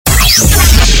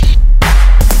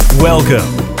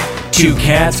Welcome to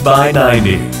Cats by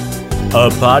 90, a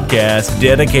podcast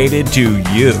dedicated to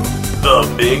you,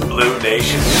 the Big Blue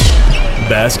Nation.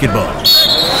 Basketball,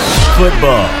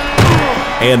 football,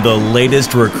 and the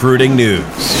latest recruiting news.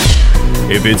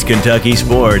 If it's Kentucky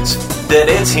sports, then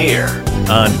it's here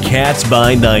on Cats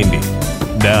by 90.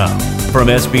 Now, from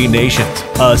SB Nation's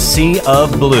A Sea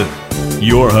of Blue,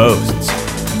 your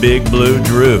hosts, Big Blue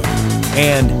Drew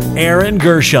and Aaron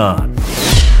Gershon.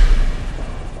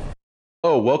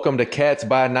 Hello, welcome to Cats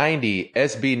by 90,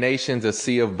 SB Nation's A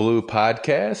Sea of Blue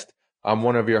podcast. I'm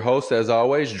one of your hosts, as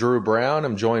always, Drew Brown.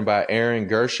 I'm joined by Aaron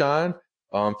Gershon.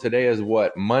 Today is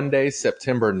Monday,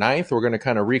 September 9th. We're going to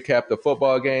kind of recap the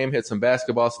football game, hit some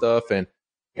basketball stuff. And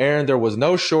Aaron, there was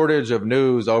no shortage of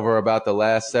news over about the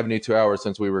last 72 hours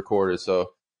since we recorded.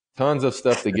 So tons of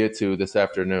stuff to get to this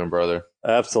afternoon, brother.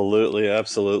 Absolutely.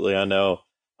 I know.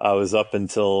 I was up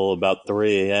until about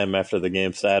 3 a.m. after the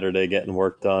game Saturday getting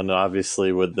work done,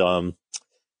 obviously with the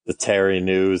Terry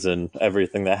news and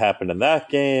everything that happened in that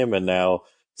game. And now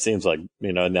seems like,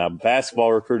 now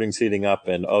basketball recruiting's heating up.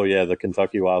 And, the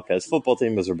Kentucky Wildcats football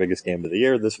team was their biggest game of the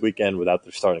year this weekend without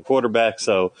their starting quarterback.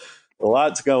 So a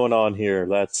lot's going on here.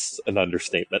 That's an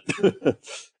understatement.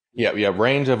 Yeah,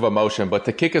 range of emotion. But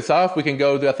to kick us off, we can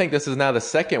go to, I think this is now the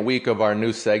second week of our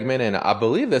new segment. And I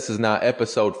believe this is now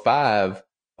episode 5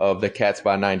 of the Cats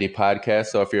by 90 podcast.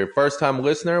 So if you're a first-time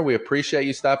listener, we appreciate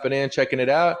you stopping in, checking it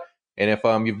out. And if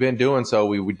you've been doing so,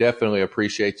 we definitely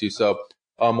appreciate you. So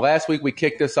last week we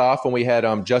kicked this off when we had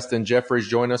Justin Jeffries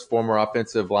join us, former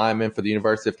offensive lineman for the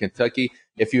University of Kentucky.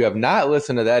 If you have not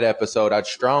listened to that episode, I'd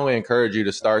strongly encourage you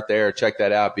to start there, check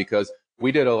that out, because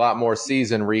we did a lot more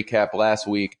season recap last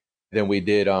week than we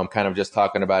did kind of just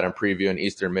talking about and previewing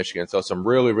Eastern Michigan. So some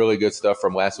really, really good stuff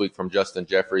from last week from Justin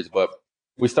Jeffries. But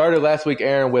we started last week,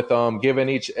 Aaron, with giving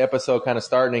each episode kind of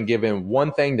starting and giving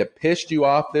one thing that pissed you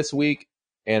off this week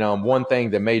and one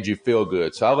thing that made you feel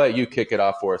good. So I'll let you kick it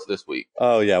off for us this week.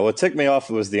 Oh, yeah. What ticked me off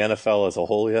was the NFL as a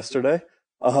whole yesterday.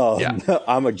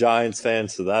 I'm a Giants fan,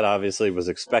 so that obviously was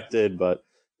expected, but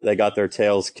they got their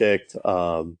tails kicked.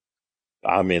 The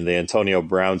Antonio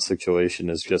Brown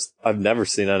situation is just, I've never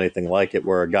seen anything like it,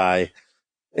 where a guy,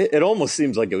 it almost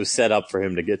seems like it was set up for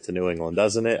him to get to New England,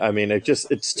 doesn't it? I mean,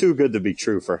 it's too good to be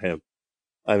true for him.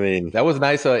 I mean, that was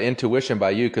nice intuition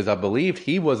by you, because I believed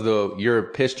he was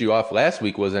pissed you off last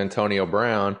week was Antonio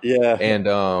Brown. Yeah. And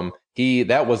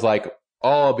that was like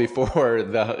all before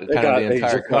the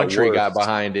entire country got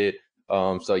behind it.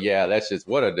 That's just,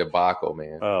 what a debacle,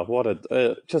 man.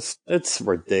 It's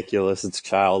ridiculous. It's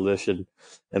childish. And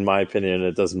in my opinion,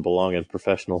 it doesn't belong in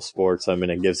professional sports. I mean,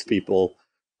 it gives people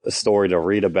a story to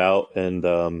read about, and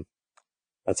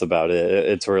that's about it.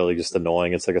 It's really just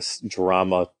annoying. It's like a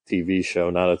drama TV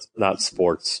show, not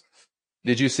sports.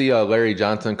 Did you see Larry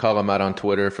Johnson call him out on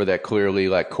Twitter for that clearly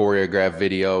like choreographed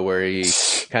video where he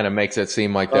kind of makes it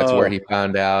seem like that's where he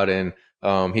found out, and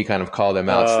he kind of called him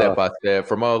out step by step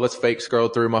from, let's fake scroll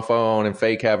through my phone and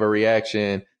fake have a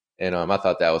reaction. And I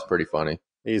thought that was pretty funny.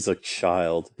 He's a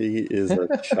child. He is a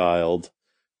child.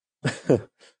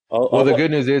 Well, the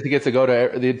good news is he gets to go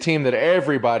to the team that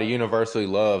everybody universally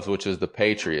loves, which is the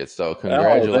Patriots. So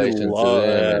congratulations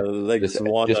to them. They just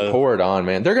pour it on,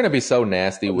 man. They're going to be so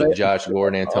nasty with Josh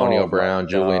Gordon, Antonio Brown,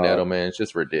 Julian Edelman. It's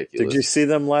just ridiculous. Did you see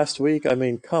them last week? I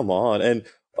mean, come on. And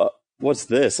what's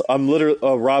this? I'm literally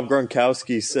Rob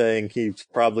Gronkowski saying he's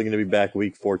probably going to be back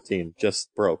week 14.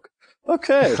 Just broke.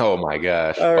 Okay. Oh my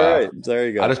gosh. All right. There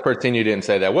you go. I just pretend you didn't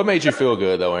say that. What made you feel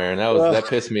good though, Aaron? That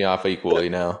pissed me off equally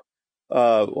now.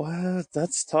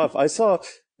 That's tough. I saw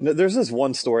there's this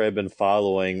one story I've been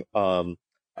following. I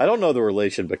don't know the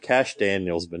relation, but Cash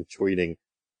Daniel's been tweeting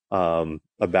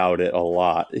about it a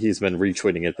lot. He's been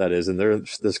retweeting it, that is. And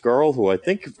there's this girl who I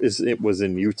think was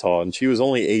in Utah, and she was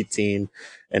only 18,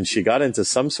 and she got into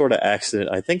some sort of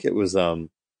accident. I think it was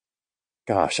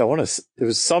it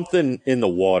was something in the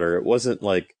water. It wasn't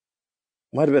like,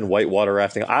 might have been whitewater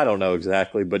rafting. I don't know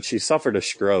exactly, but she suffered a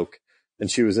stroke. And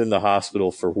she was in the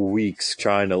hospital for weeks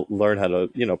trying to learn how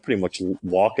to, pretty much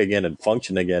walk again and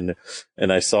function again.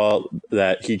 And I saw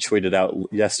that he tweeted out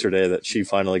yesterday that she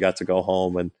finally got to go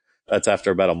home. And that's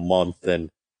after about a month. And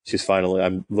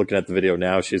I'm looking at the video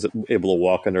now. She's able to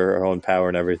walk under her own power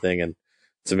and everything. And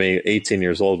to me, 18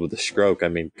 years old with a stroke, I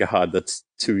mean, God, that's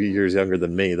 2 years younger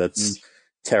than me. That's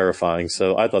terrifying.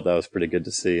 So I thought that was pretty good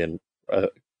to see. And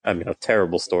a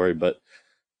terrible story, but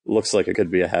looks like it could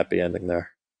be a happy ending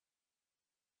there.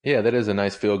 Yeah, that is a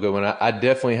nice feel-good one. I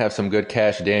definitely have some good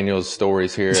Cash Daniels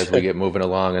stories here as we get moving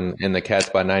along in the Cats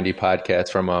by 90 podcast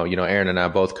from, Aaron and I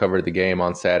both covered the game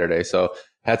on Saturday. So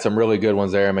had some really good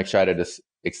ones there. I'm excited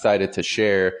to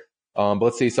share. But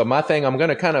let's see. So my thing, I'm going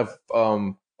to kind of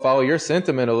follow your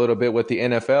sentiment a little bit with the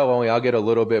NFL, only I'll get a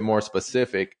little bit more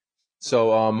specific.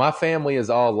 So my family is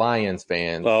all Lions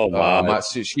fans. Oh, my.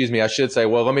 Excuse me, I should say,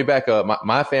 well, let me back up.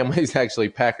 My family is actually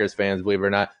Packers fans, believe it or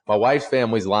not. My wife's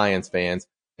family's Lions fans,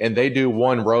 and they do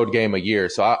one road game a year.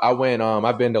 So I went,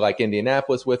 I've been to like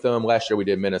Indianapolis with them. Last year we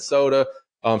did Minnesota.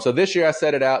 So this year I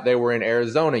set it out. They were in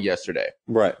Arizona yesterday.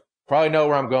 Right. Probably know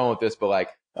where I'm going with this, but like,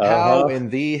 how in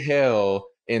the hell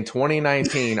in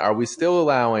 2019 are we still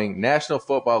allowing National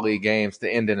Football League games to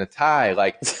end in a tie?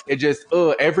 Like, it just,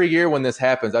 every year when this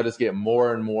happens, I just get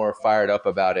more and more fired up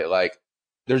about it. Like,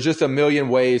 there's just a million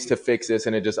ways to fix this,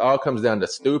 and it just all comes down to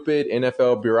stupid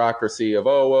NFL bureaucracy of,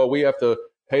 oh, well, we have to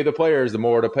pay the players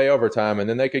more to pay overtime, and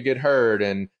then they could get hurt,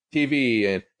 and TV,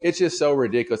 and it's just so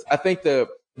ridiculous. I think the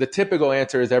typical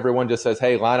answer is everyone just says,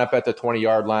 hey, line up at the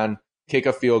 20-yard line, kick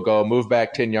a field goal, move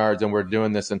back 10 yards, and we're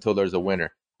doing this until there's a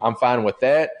winner. I'm fine with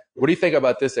that. What do you think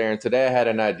about this, Aaron? Today I had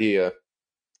an idea.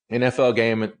 NFL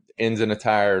game ends in a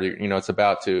tie, or, it's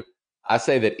about to. I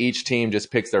say that each team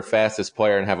just picks their fastest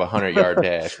player and have a 100-yard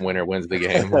dash. Winner wins the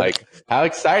game. Like, how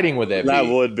exciting would that be? That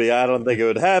would be. I don't think it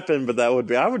would happen, but that would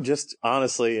be. I would just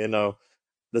honestly,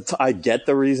 I get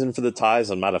the reason for the ties.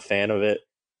 I'm not a fan of it,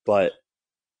 but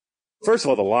first of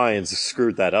all, the Lions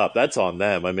screwed that up. That's on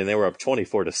them. I mean, they were up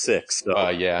 24-6. So.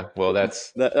 Yeah. Well,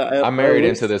 I'm married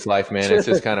into this life, man. It's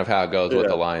just kind of how it goes with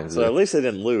the Lions. So at least they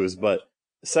didn't lose. But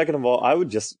second of all, I would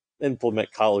just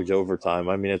implement college overtime.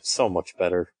 I mean, it's so much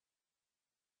better.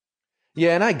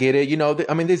 Yeah, and I get it. These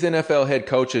NFL head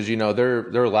coaches,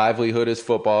 their livelihood is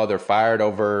football. They're fired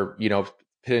over,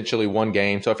 potentially one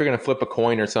game. So if you're going to flip a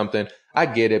coin or something, I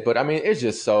get it. But I mean, it's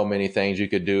just so many things you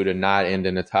could do to not end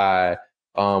in a tie.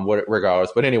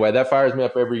 Regardless. But anyway, that fires me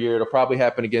up every year. It'll probably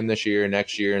happen again this year,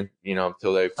 next year,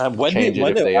 until they change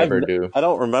it if they ever do. I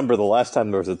don't remember the last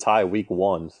time there was a tie week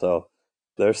 1, so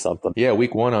there's something. Yeah,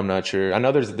 week 1, I'm not sure. I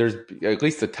know there's at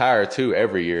least a tie or two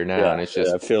every year now, and it's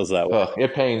just it feels that way.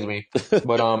 It pains me.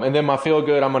 But and then my feel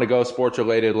good, I'm going to go sports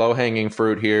related, low hanging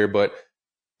fruit here, but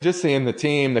just seeing the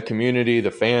team, the community,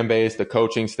 the fan base, the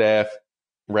coaching staff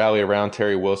rally around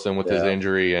Terry Wilson with his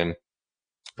injury, and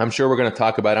I'm sure we're going to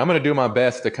talk about it. I'm going to do my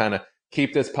best to kind of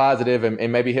keep this positive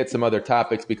and maybe hit some other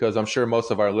topics, because I'm sure most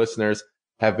of our listeners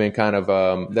have been kind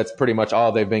of that's pretty much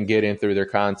all they've been getting through their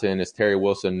content is Terry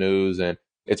Wilson news, and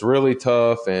it's really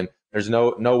tough, and there's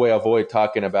no way I avoid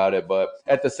talking about it. But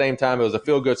at the same time, it was a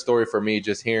feel-good story for me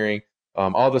just hearing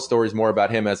all the stories more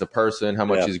about him as a person, how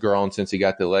much he's grown since he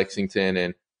got to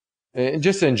Lexington, and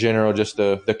just in general, just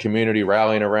the community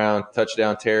rallying around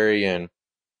Touchdown Terry, and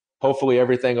hopefully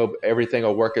everything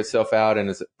will work itself out, and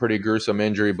it's a pretty gruesome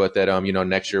injury, but that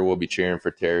next year we'll be cheering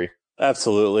for Terry.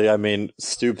 Absolutely. I mean,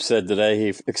 Stoops said today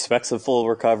he expects a full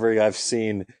recovery. I've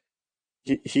seen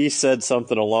he said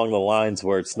something along the lines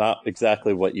where it's not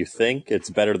exactly what you think. It's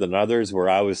better than others, where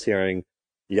I was hearing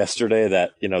yesterday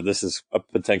that, this is a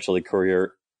potentially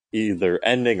career either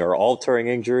ending or altering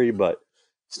injury, but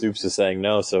Stoops is saying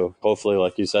no. So hopefully,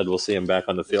 like you said, we'll see him back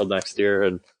on the field next year,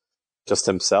 and just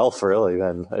himself, really.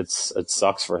 And it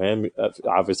sucks for him.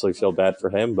 Obviously feel bad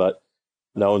for him, but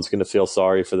no one's going to feel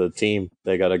sorry for the team.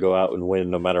 They got to go out and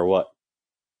win no matter what.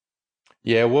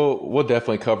 Yeah, we'll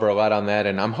definitely cover a lot on that,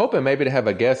 and I'm hoping maybe to have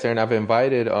a guest there. And I've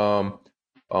invited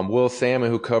Will Salmon,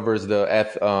 who covers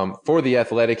for the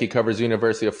Athletic. He covers the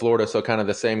University of Florida, so kind of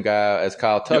the same guy as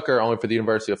Kyle Tucker, only for the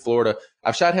University of Florida.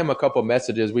 I've shot him a couple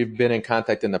messages. We've been in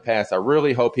contact in the past. I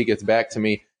really hope he gets back to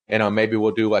me, and maybe we'll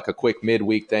do like a quick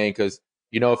midweek thing, because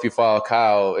if you follow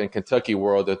Kyle in Kentucky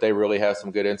world, that they really have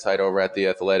some good insight over at the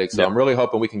Athletic. So I'm really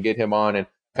hoping we can get him on and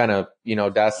kind of,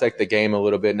 dissect the game a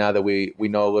little bit now that we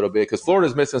know a little bit, because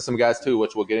Florida's missing some guys too,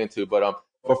 which we'll get into. But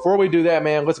before we do that,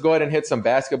 man, let's go ahead and hit some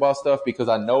basketball stuff, because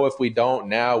I know if we don't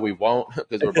now, we won't,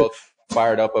 because we're both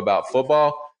fired up about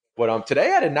football. But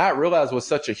today I did not realize was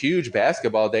such a huge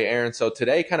basketball day, Aaron. So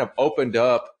today kind of opened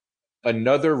up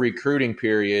another recruiting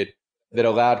period that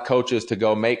allowed coaches to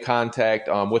go make contact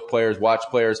with players, watch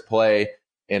players play.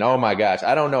 And oh my gosh,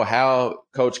 I don't know how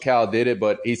Coach Cal did it,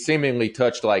 but he seemingly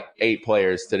touched like 8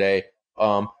 players today.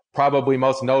 Probably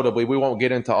most notably, we won't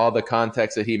get into all the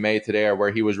contacts that he made today or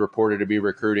where he was reported to be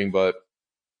recruiting, but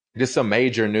just some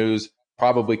major news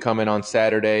probably coming on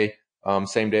Saturday,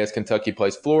 same day as Kentucky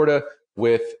plays Florida,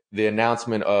 with the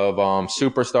announcement of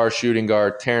superstar shooting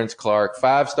guard Terrence Clark,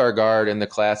 5-star guard in the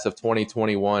class of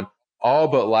 2021, all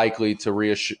but likely to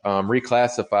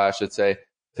reclassify, I should say,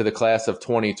 to the class of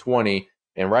 2020.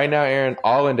 And right now, Aaron,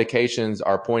 all indications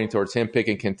are pointing towards him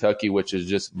picking Kentucky, which is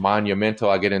just monumental.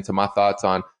 I'll get into my thoughts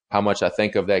on how much I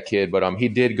think of that kid. But he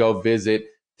did go visit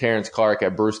Terrence Clark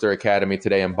at Brewster Academy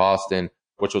today in Boston.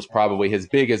 which was probably his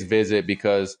biggest visit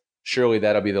because surely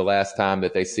that'll be the last time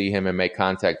that they see him and make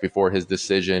contact before his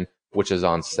decision, which is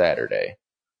on Saturday.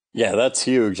 Yeah, that's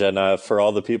huge. And for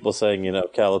all the people saying,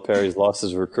 Calipari's lost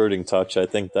his recruiting touch, I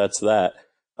think that's that.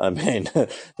 I mean,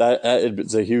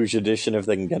 it's a huge addition if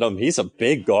they can get him. He's a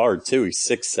big guard, too. He's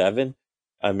 6'7".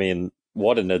 I mean,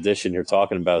 what an addition you're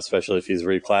talking about, especially if he's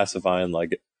reclassifying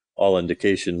like all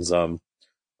indications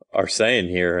are saying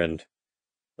here. And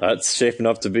that's shaping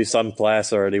up to be some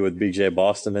class already with BJ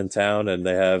Boston in town. And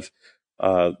they have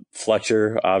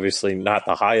Fletcher, obviously not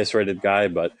the highest rated guy,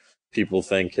 but people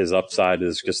think his upside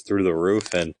is just through the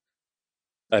roof. And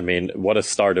I mean, what a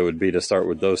start it would be to start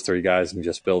with those three guys and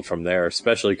just build from there,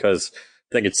 especially because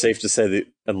I think it's safe to say that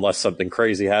unless something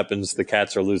crazy happens, the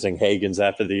Cats are losing Hagans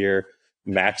after the year.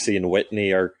 Maxey and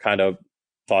Whitney are kind of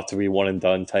thought to be one and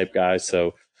done type guys.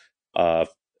 So,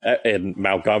 and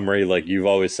Montgomery, like you've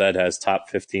always said, has top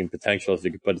 15 potential if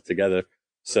you could put it together.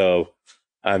 So,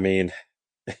 I mean,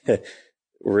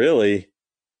 really,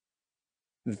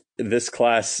 this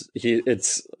class,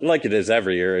 it's like it is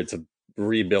every year. It's a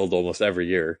rebuild almost every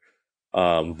year.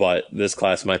 But this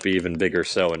class might be even bigger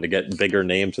so. And to get bigger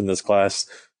names in this class,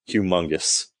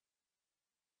 humongous.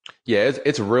 Yeah,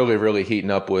 it's really, really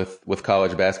heating up with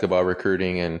college basketball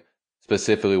recruiting and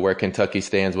specifically where Kentucky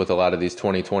stands with a lot of these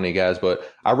 2020 guys. But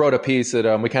I wrote a piece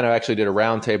that we kind of actually did a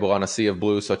roundtable on A Sea of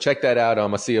Blue. So check that out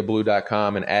on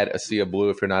aseaofblue.com and at A Sea of Blue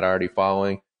if you're not already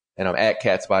following. And I'm at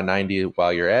Cats by 90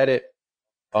 while you're at it.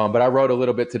 But I wrote a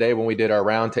little bit today when we did our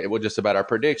roundtable just about our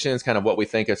predictions, kind of what we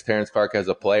think as Terrence Clark as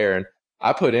a player. And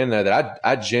I put in there that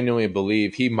I genuinely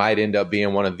believe he might end up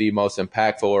being one of the most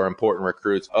impactful or important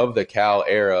recruits of the Cal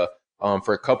era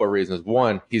for a couple of reasons.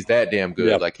 One, he's that damn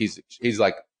good. Yep. Like he's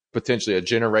like potentially a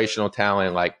generational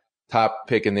talent, like top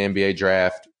pick in the NBA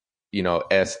draft,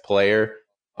 S player.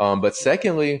 But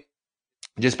secondly,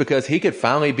 just because he could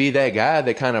finally be that guy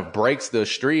that kind of breaks the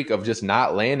streak of just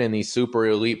not landing these super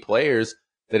elite players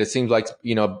that it seems like,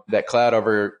 that cloud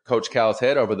over Coach Cal's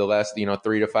head over the last,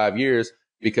 3 to 5 years,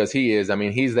 because he is. I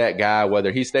mean, he's that guy,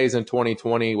 whether he stays in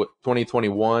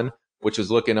 2021, which is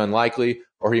looking unlikely,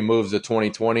 or he moves to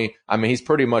 2020. I mean, he's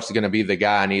pretty much going to be the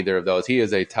guy in either of those. He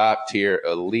is a top tier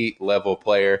elite level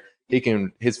player.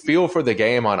 His feel for the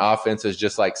game on offense is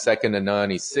just like second to none.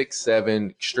 He's 6'7",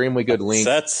 extremely good length.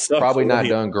 That's probably not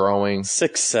done growing.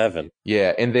 6'7".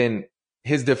 Yeah. And then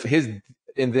his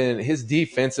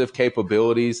defensive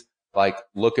capabilities, like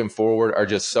looking forward, are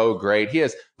just so great. He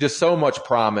has just so much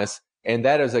promise. And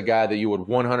that is a guy that you would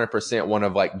 100% want to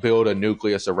like build a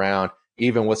nucleus around,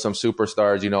 even with some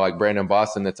superstars, like Brandon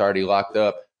Boston that's already locked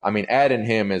up. I mean, adding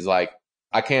him is like,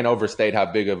 I can't overstate how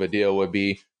big of a deal it would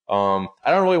be. I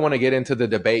don't really want to get into the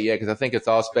debate yet because I think it's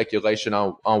all speculation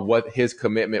on what his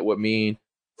commitment would mean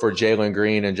for Jalen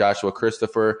Green and Joshua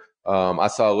Christopher. I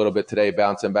saw a little bit today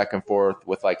bouncing back and forth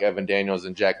with like Evan Daniels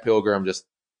and Jack Pilgrim, just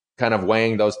kind of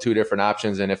weighing those two different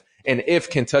options. And if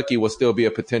Kentucky will still be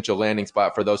a potential landing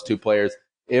spot for those two players,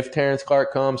 if Terrence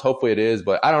Clark comes, hopefully it is,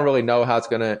 but I don't really know how it's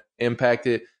going to impact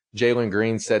it. Jalen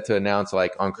Green's set to announce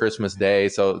like on Christmas Day.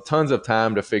 So tons of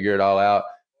time to figure it all out,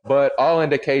 but all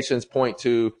indications point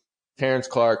to Terrence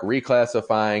Clark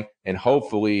reclassifying and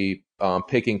hopefully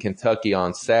picking Kentucky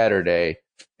on Saturday.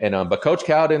 And but Coach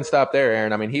Cal didn't stop there,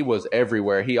 Aaron. I mean, he was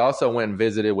everywhere. He also went and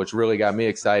visited, which really got me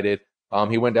excited.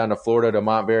 He went down to Florida to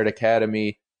Montverde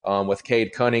Academy with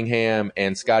Cade Cunningham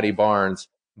and Scotty Barnes,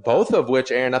 both of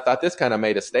which, Aaron, I thought this kind of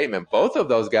made a statement. Both of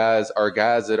those guys are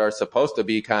guys that are supposed to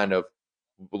be kind of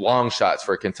long shots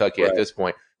for Kentucky at this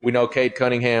point. We know Cade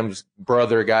Cunningham's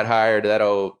brother got hired, that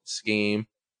old scheme.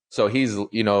 So he's,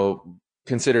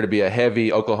 considered to be a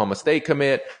heavy Oklahoma State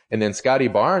commit. And then Scotty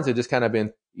Barnes had just kind of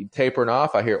been tapering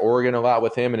off. I hear Oregon a lot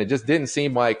with him, and it just didn't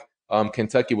seem like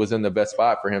Kentucky was in the best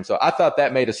spot for him. So I thought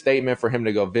that made a statement for him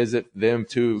to go visit them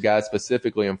two guys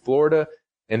specifically in Florida.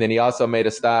 And then he also made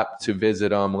a stop to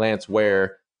visit Lance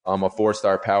Ware, a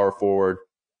 4-star power forward,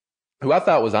 who I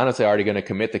thought was honestly already going to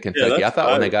commit to Kentucky. Yeah, I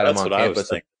thought when they got him on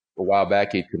campus a while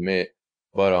back, he'd commit.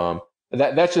 But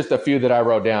that's just a few that I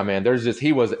wrote down, man.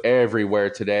 He was everywhere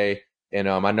today. And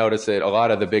I noticed that a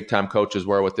lot of the big-time coaches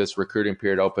were with this recruiting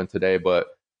period open today. But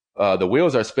the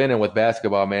wheels are spinning with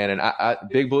basketball, man. And I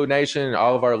Big Blue Nation,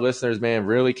 all of our listeners, man,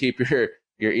 really keep your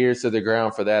ears to the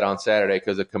ground for that on Saturday,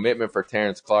 because the commitment for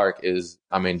Terrence Clark is,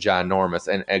 ginormous.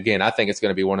 And, again, I think it's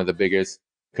going to be one of the biggest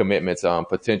commitments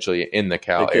potentially in the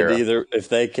Cal era. Either, if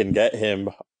they can get him,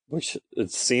 which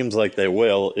it seems like they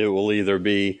will, it will either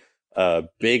be a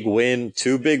big win,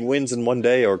 2 big wins in one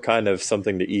day, or kind of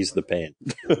something to ease the pain.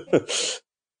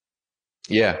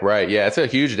 Yeah, right. Yeah, it's a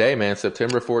huge day, man.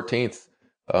 September 14th.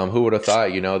 Who would have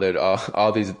thought, that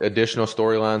all these additional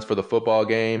storylines for the football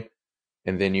game,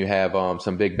 and then you have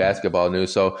some big basketball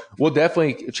news. So we'll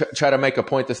definitely try to make a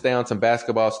point to stay on some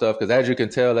basketball stuff because, as you can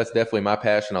tell, that's definitely my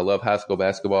passion. I love high school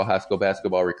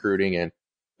basketball recruiting, and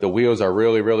the wheels are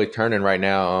really, really turning right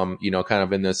now. Kind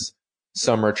of in this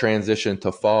summer transition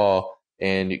to fall,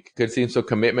 and you could see some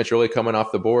commitments really coming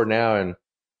off the board now, and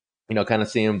kind of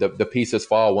seeing the pieces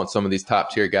fall once some of these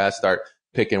top tier guys start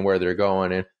picking where they're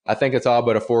going. And I think it's all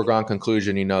but a foregone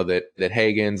conclusion, that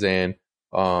Hagens and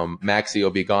Maxey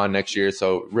will be gone next year.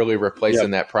 So really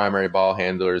replacing that primary ball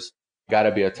handler's got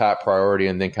to be a top priority,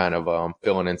 and then kind of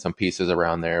filling in some pieces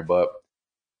around there. But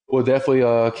we'll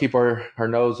definitely keep our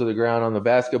nose to the ground on the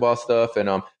basketball stuff. And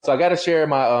so I got to share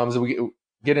my so we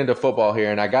get into football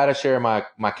here, and I got to share my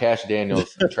Cash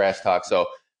Daniels trash talk. So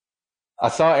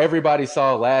everybody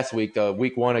saw last week, the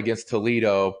week 1 against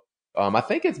Toledo. I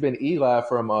think it's been Eli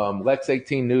from Lex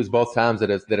 18 News both times that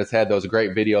has had those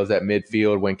great videos at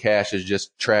midfield when Cash is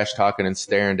just trash talking and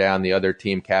staring down the other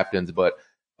team captains. But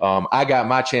I got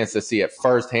my chance to see it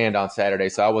firsthand on Saturday.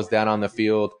 So I was down on the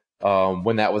field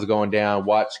when that was going down,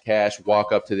 watched Cash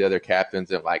walk up to the other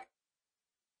captains and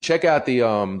check out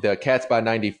the Cats by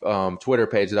 90 Twitter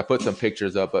page. I put some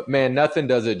pictures up, but man, nothing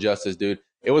does it justice, dude.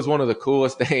 It was one of the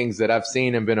coolest things that I've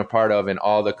seen and been a part of in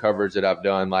all the coverage that I've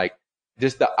done.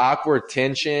 Just the awkward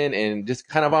tension and just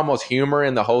kind of almost humor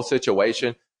in the whole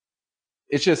situation.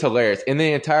 It's just hilarious. In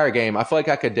the entire game, I feel like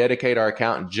I could dedicate our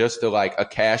account just to a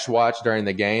Cash watch during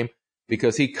the game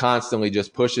because he constantly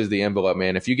just pushes the envelope,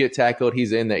 man. If you get tackled,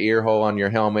 he's in the ear hole on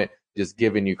your helmet, just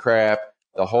giving you crap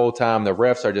the whole time. The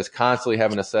refs are just constantly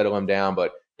having to settle him down.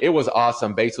 But it was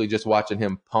awesome basically just watching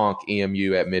him punk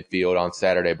EMU at midfield on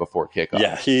Saturday before kickoff.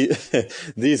 Yeah,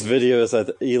 these videos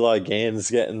that Eli Gaines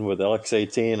getting with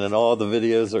LX18 and all the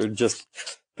videos are just,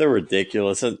 they're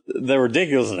ridiculous. And they're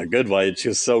ridiculous in a good way. It's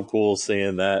just so cool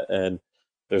seeing that. And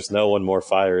there's no one more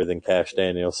fiery than Cash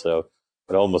Daniels. So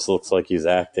it almost looks like he's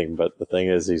acting, but the thing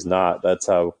is he's not. That's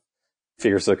how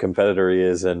fierce a competitor he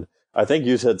is. And I think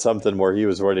you said something where he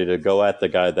was ready to go at the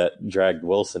guy that dragged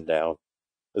Wilson down.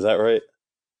 Is that right?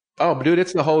 Oh, dude,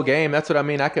 it's the whole game. That's what I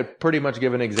mean. I could pretty much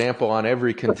give an example on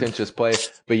every contentious play,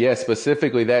 but yeah,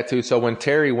 specifically that too. So when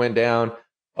Terry went down,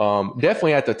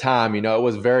 definitely at the time, it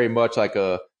was very much like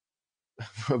a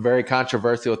very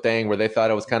controversial thing where they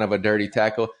thought it was kind of a dirty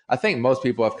tackle. I think most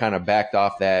people have kind of backed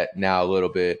off that now a little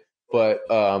bit, but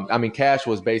Cash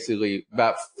was basically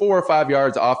about 4 or 5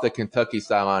 yards off the Kentucky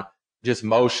sideline, just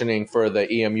motioning for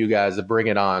the EMU guys to bring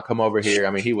it on, come over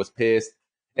here. He was pissed.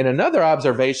 And another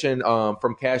observation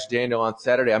from Cash Daniel on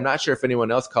Saturday, I'm not sure if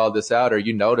anyone else called this out or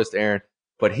you noticed, Aaron,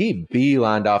 but he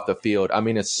beelined off the field.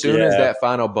 As soon as that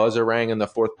final buzzer rang in the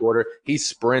fourth quarter, he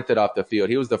sprinted off the field.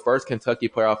 He was the first Kentucky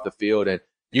player off the field, and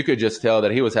you could just tell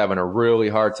that he was having a really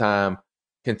hard time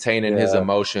containing his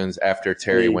emotions after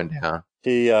Terry went down.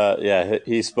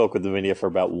 He spoke with the media for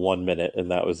about 1 minute,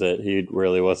 and that was it. He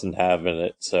really wasn't having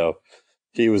it, so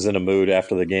he was in a mood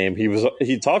after the game.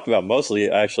 He talked about mostly,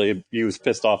 actually, he was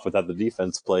pissed off with how the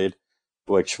defense played,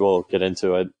 which we'll get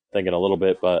into, I think, in a little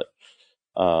bit. But,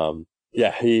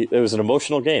 it was an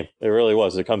emotional game. It really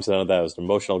was. It comes down to that. It was an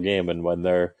emotional game. And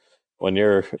when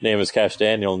your name is Cash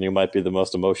Daniel and you might be the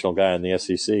most emotional guy in the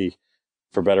SEC,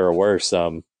 for better or worse,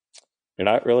 you're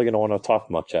not really going to want to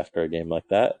talk much after a game like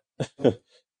that.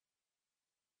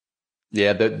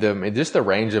 Yeah, just the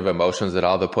range of emotions that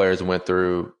all the players went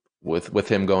through with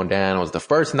him going down. It was the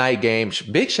first night game.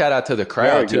 Big shout out to the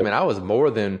crowd too, man. I was more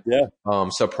than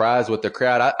surprised with the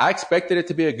crowd. I expected it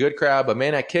to be a good crowd, but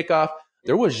man, at kickoff,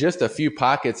 there was just a few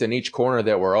pockets in each corner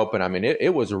that were open.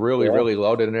 It was really, really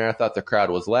loaded in there. I thought the crowd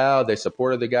was loud. They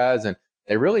supported the guys, and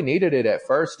they really needed it at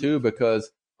first too, because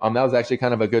that was actually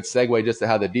kind of a good segue just to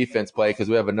how the defense played, because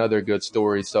we have another good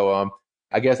story. So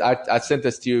I guess I sent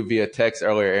this to you via text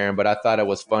earlier, Aaron, but I thought it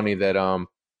was funny that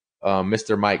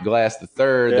Mr. Mike Glass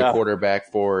III, the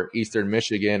quarterback for Eastern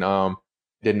Michigan,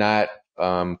 did not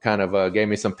gave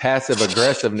me some passive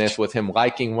aggressiveness with him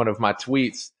liking one of my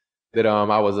tweets that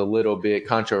I was a little bit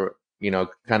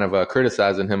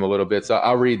criticizing him a little bit. So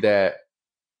I'll read that.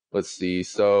 Let's see.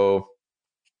 So,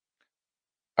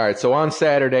 all right. So on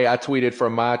Saturday, I tweeted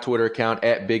from my Twitter account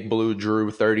at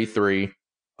BigBlueDrew33.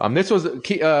 This was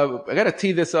I got to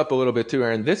tee this up a little bit too,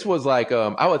 Aaron. This was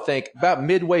I would think about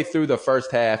midway through the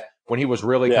first half when he was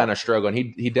really kind of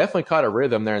struggling. He definitely caught a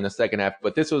rhythm there in the second half,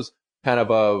 but this was kind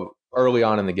of early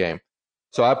on in the game.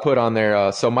 So I put on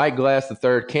there, so Mike Glass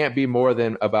III can't be more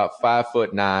than about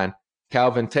 5'9".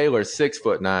 Calvin Taylor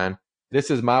 6'9". This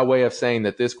is my way of saying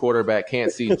that this quarterback can't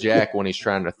see jack when he's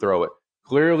trying to throw it.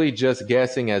 Clearly just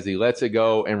guessing as he lets it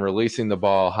go and releasing the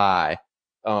ball high.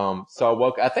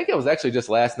 So I think it was actually just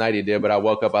last night he did, but I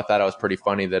woke up, I thought it was pretty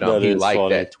funny that That he is liked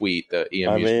funny. that tweet, the I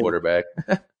EMU's mean, quarterback.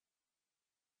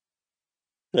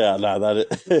 yeah, no,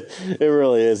 it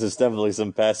really is. It's definitely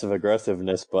some passive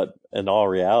aggressiveness, but in all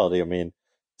reality, I mean,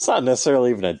 it's not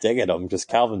necessarily even a dig at him. Just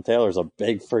Calvin Taylor's a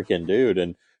big freaking dude,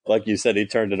 and like you said, he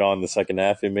turned it on in the second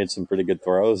half. He made some pretty good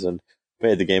throws and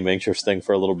made the game interesting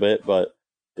for a little bit. But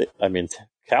I mean,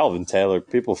 Calvin Taylor,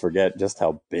 people forget just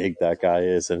how big that guy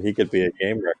is, and he could be a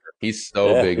game wrecker. He's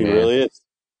so Yeah, big, he man. really is.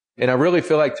 And I really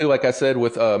feel like, too, like I said,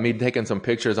 with me taking some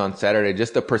pictures on Saturday,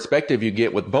 just the perspective you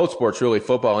get with both sports, really,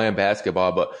 football and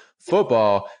basketball, but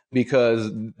football, because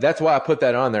that's why I put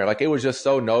that on there. Like, it was just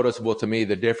so noticeable to me,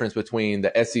 the difference between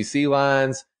the SEC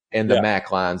lines and the Yeah. MAC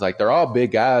lines. Like, they're all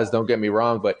big guys, don't get me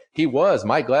wrong, but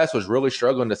Mike Glass was really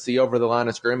struggling to see over the line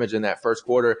of scrimmage in that first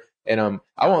quarter. And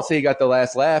I won't say he got the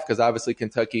last laugh because obviously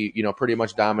Kentucky, pretty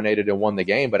much dominated and won the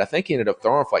game, but I think he ended up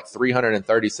throwing for like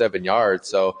 337 yards.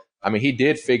 So, I mean, he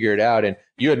did figure it out. And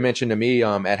you had mentioned to me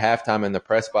at halftime in the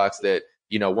press box that,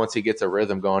 once he gets a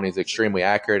rhythm going, he's extremely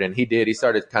accurate. And he did. He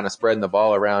started kind of spreading the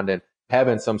ball around and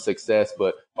having some success.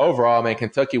 But overall, man,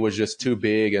 Kentucky was just too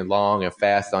big and long and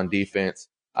fast on defense,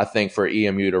 I think, for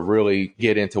EMU to really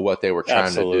get into what they were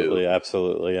trying to do.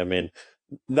 Absolutely. I mean,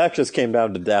 that just came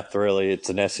down to depth, really. It's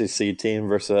an SEC team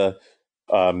versus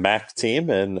a MAC team,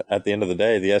 and at the end of the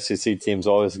day, the SEC team's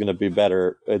always going to be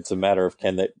better. It's a matter of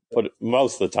can they put it,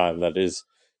 most of the time that is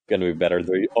going to be better.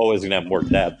 They're always going to have more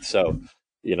depth, so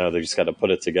they just got to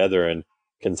put it together. And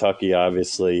Kentucky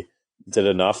obviously did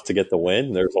enough to get the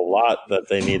win. There's a lot that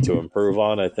they need to improve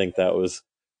on. I think that was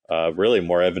really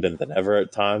more evident than ever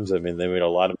at times. I mean, they made a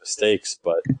lot of mistakes,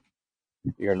 but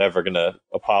you're never going to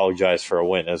apologize for a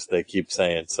win, as they keep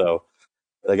saying. So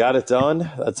they got it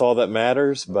done. That's all that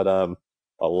matters. But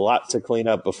a lot to clean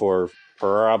up before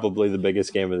probably the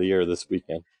biggest game of the year this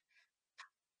weekend.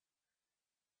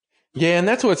 Yeah, and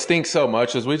that's what stinks so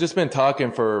much is we've just been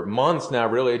talking for months now,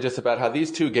 really, just about how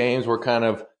these two games were kind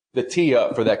of the tee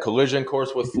up for that collision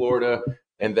course with Florida,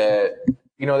 and that,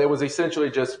 it was essentially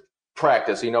just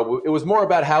practice. It was more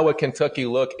about how would Kentucky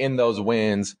look in those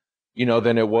wins,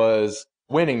 than it was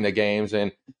winning the games.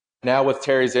 And now with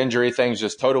Terry's injury, things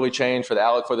just totally changed for the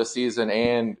outlook for the season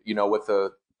and, with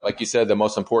like you said, the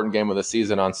most important game of the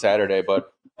season on Saturday.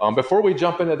 But before we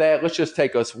jump into that, let's just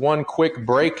take us one quick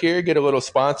break here, get a little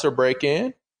sponsor break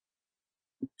in.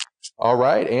 All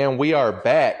right, and we are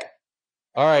back.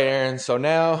 All right, Aaron, so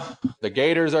now the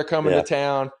Gators are coming to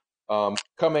town,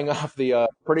 coming off the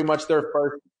pretty much their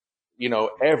first,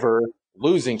 ever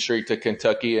losing streak to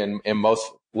Kentucky in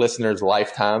most listeners'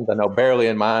 lifetimes. I know barely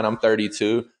in mine. I'm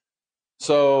 32.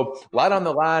 So a lot on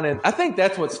the line. And I think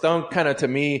that's what stung kind of to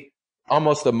me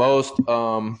almost the most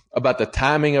about the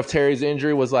timing of Terry's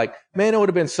injury was like, man, it would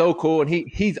have been so cool. And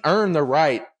he's earned the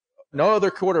right. No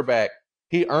other quarterback.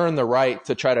 He earned the right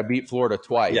to try to beat Florida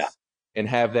twice and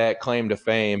have that claim to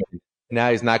fame.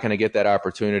 Now he's not going to get that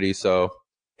opportunity. So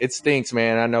it stinks,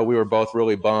 man. I know we were both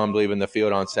really bummed leaving the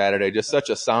field on Saturday. Just such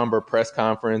a somber press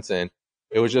conference. And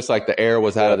it was just like the air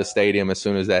was out of the stadium as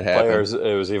soon as that happened.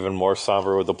 It was even more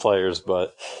somber with the players,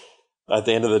 but at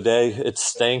the end of the day, it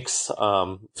stinks.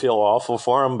 Feel awful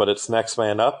for him, but it's next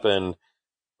man up. And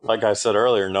like I said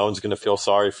earlier, no one's going to feel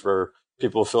sorry for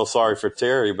people. Feel sorry for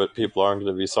Terry, but people aren't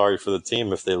going to be sorry for the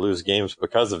team if they lose games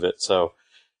because of it. So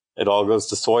it all goes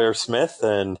to Sawyer Smith,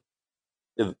 and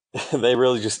they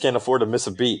really just can't afford to miss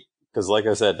a beat because, like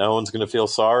I said, no one's going to feel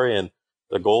sorry, and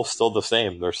the goal's still the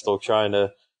same. They're still trying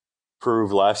to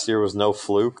prove last year was no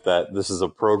fluke, that this is a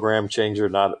program changer,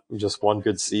 not just one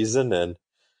good season. And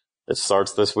it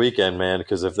starts this weekend, man,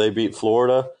 because if they beat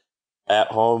Florida at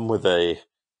home with a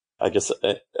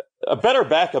better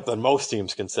backup than most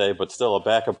teams can say, but still a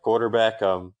backup quarterback,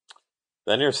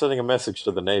 then you're sending a message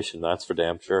to the nation. That's for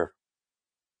damn sure.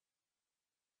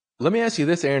 Let me ask you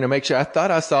this, Aaron, to make sure. I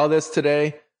thought I saw this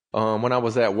today when I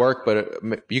was at work, but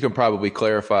you can probably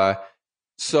clarify.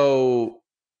 So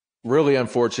really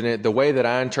unfortunate. The way that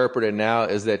I interpret it now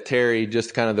is that Terry,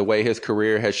 just kind of the way his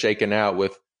career has shaken out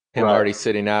with him already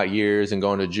sitting out years and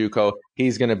going to JUCO,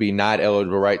 he's going to be not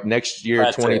eligible, right? Next year,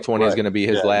 2020 is going to be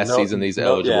his last season he's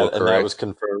eligible, correct? And that was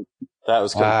confirmed. That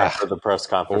was confirmed for the press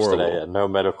conference today. Yeah, no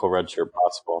medical redshirt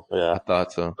possible. Yeah, I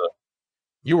thought so.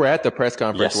 You were at the press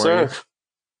conference, yes, weren't sir. you?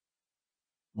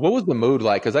 What was the mood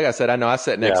like? Because like I said, I know I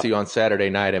sat next to you on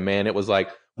Saturday night, and man, it was like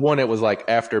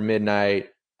after midnight.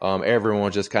 Everyone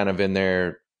was just kind of in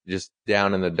there, just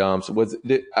down in the dumps. Was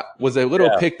it a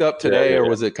little picked up today, or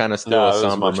was it kind of still a somber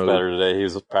mood? It was much better today. He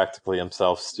was practically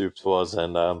himself, Stoops was,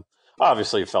 and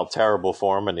obviously it felt terrible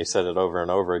for him, and he said it over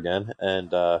and over again.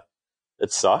 And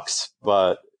it sucks,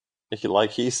 but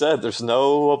like he said, there's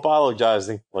no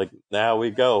apologizing. Like, now we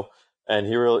go. And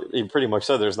he pretty much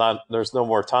said there's no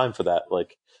more time for that.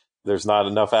 Like, there's not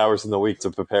enough hours in the week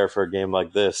to prepare for a game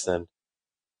like this. And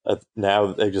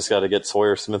now they just got to get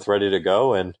Sawyer Smith ready to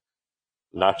go, and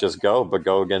not just go, but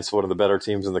go against one of the better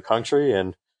teams in the country,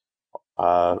 and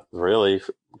really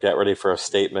get ready for a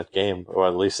statement game, or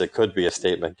at least it could be a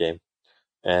statement game.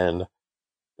 And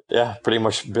yeah, pretty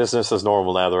much business as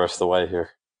normal now the rest of the way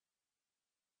here.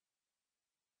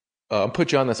 I'll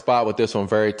put you on the spot with this one.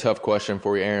 Very tough question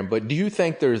for you, Aaron. But do you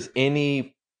think there's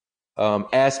any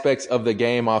aspects of the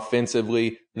game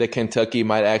offensively that Kentucky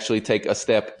might actually take a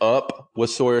step up with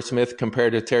Sawyer Smith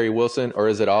compared to Terry Wilson, or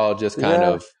is it all just kind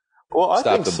of I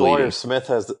stop think the Sawyer bleeding? Smith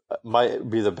might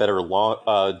be the better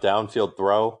downfield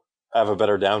throw, have a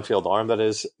better downfield arm. That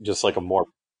is just like a more.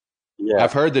 Yeah,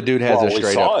 I've heard the dude has a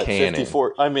straight up cannon.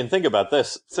 54. I mean, think about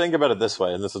this. Think about it this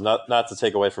way, and this is not to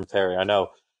take away from Terry. I know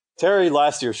Terry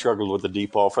last year struggled with the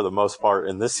deep ball for the most part,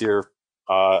 and this year,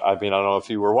 I don't know if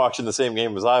you were watching the same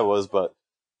game as I was, but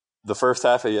the first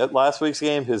half of last week's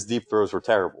game, his deep throws were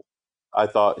terrible. I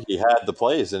thought he had the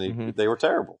plays, and they were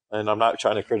terrible. And I'm not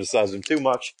trying to criticize him too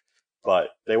much, but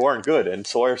they weren't good. And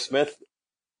Sawyer Smith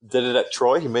did it at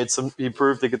Troy. He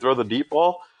proved he could throw the deep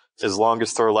ball. His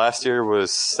longest throw last year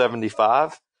was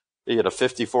 75. He had a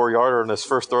 54-yarder on his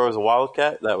first throw as a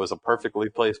Wildcat. That was a perfectly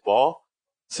placed ball.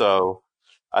 So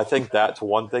I think that's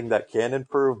one thing that can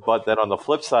improve. But then on the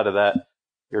flip side of that,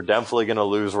 you're definitely going to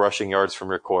lose rushing yards from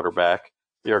your quarterback.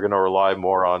 You're going to rely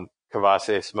more on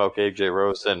Kavasi Smoke, AJ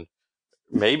Rose, and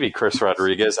maybe Chris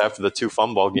Rodriguez. After the two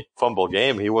fumble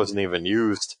game, he wasn't even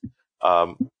used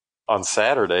on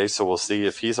Saturday, so we'll see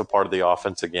if he's a part of the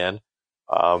offense again.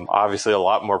 Obviously, a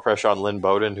lot more pressure on Lynn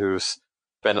Bowden, who's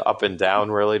been up and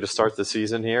down really to start the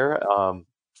season here.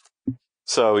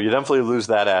 So you definitely lose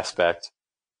that aspect.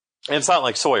 And it's not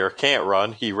like Sawyer can't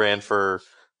run. He ran for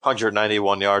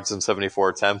 191 yards and 74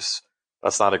 attempts.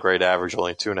 That's not a great average,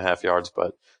 only 2.5 yards,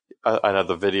 but I know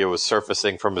the video was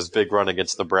surfacing from his big run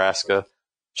against Nebraska,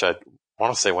 which I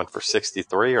want to say went for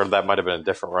 63, or that might have been a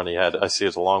different run he had. I see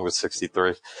his long was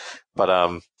 63.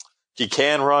 But he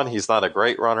can run. He's not a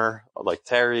great runner like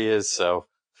Terry is, so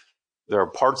there are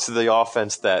parts of the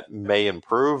offense that may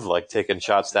improve, like taking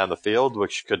shots down the field,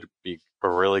 which could be a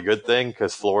really good thing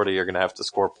because Florida, you're going to have to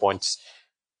score points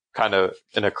kind of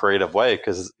in a creative way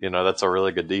because, that's a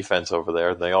really good defense over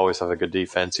there. They always have a good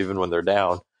defense even when they're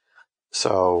down.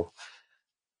 So,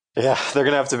 yeah, they're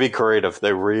going to have to be creative.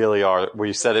 They really are.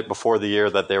 We said it before the year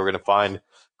that they were going to find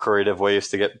creative ways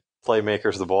to get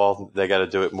playmakers the ball. They got to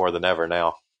do it more than ever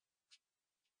now.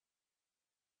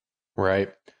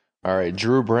 Right. All right.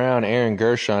 Drew Brown, Aaron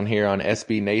Gershon here on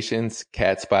SB Nation's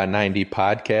Cats by 90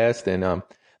 podcast. And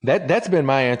that's been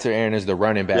my answer, Aaron, is the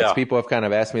running backs. Yeah. People have kind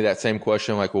of asked me that same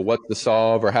question, like, well, what's the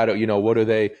solve, or how do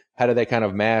they kind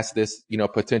of mask this,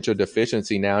 potential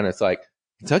deficiency now? And it's like,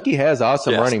 Kentucky has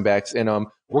awesome running backs. And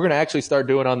we're going to actually start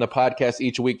doing on the podcast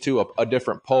each week too, a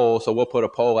different poll. So we'll put a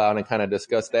poll out and kind of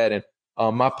discuss that. And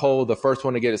my poll, the first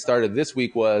one to get it started this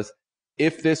week was,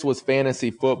 if this was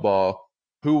fantasy football,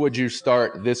 who would you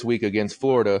start this week against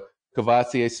Florida,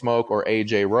 Kavasi Smoke or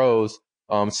AJ Rose?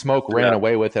 Smoke ran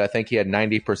away with it. I think he had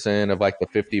 90% of like the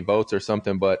 50 votes or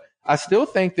something. But I still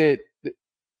think that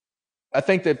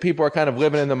people are kind of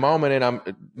living in the moment.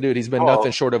 And he's been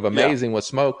nothing short of amazing with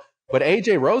Smoke. But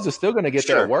AJ Rose is still going to get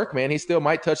that work, man. He still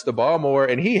might touch the ball more,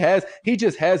 and he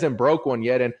just hasn't broke one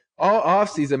yet. And all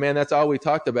offseason, man, that's all we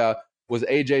talked about was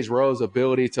AJ Rose's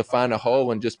ability to find a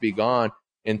hole and just be gone.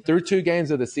 And through 2 games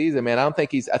of the season, man, I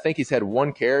think he's had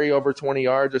 1 carry over 20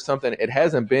 yards or something. It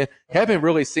haven't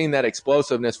really seen that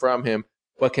explosiveness from him.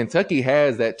 But Kentucky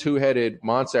has that 2-headed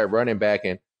monster at running back,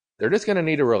 and they're just going to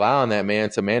need to rely on that, man,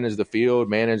 to manage the field,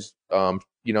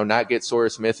 not get Sawyer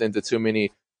Smith into too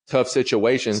many tough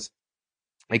situations,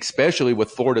 especially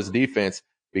with Florida's defense,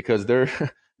 because the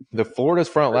Florida's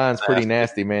front line is pretty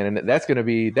nasty, man. And that's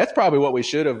probably what we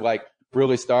should have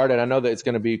really started. I know that it's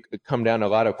going to come down to a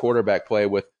lot of quarterback play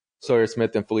with Sawyer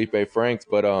Smith and Felipe Franks,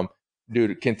 but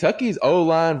dude, Kentucky's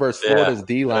O-line versus Florida's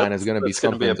D-line is going to be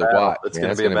something to watch. It's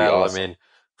going to be a battle. Awesome. I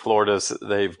mean,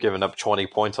 they've given up 20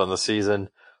 points on the season.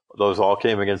 Those all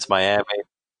came against Miami.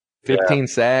 15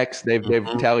 sacks. They've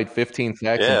tallied 15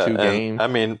 sacks in 2 games. I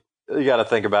mean, you got to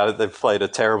think about it. They've played a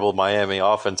terrible Miami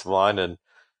offensive line and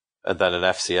then an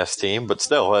FCS team, but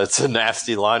still, it's a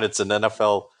nasty line. It's an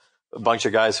NFL, a bunch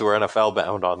of guys who are NFL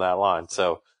bound on that line.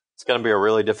 So it's going to be a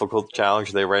really difficult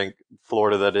challenge.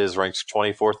 Florida ranks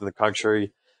 24th in the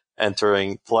country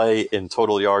entering play in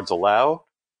total yards allowed.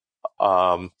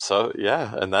 And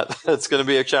that's going to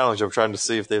be a challenge. I'm trying to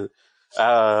see if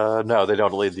No, they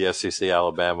don't lead the SEC.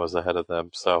 Alabama's ahead of them.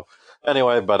 So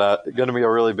anyway, but going to be a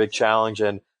really big challenge.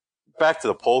 And back to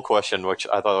the poll question, which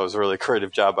I thought was a really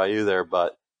creative job by you there.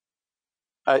 But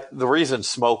the reason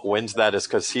Smoke wins that is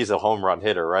because he's a home run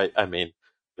hitter, right? I mean,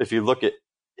 if you look at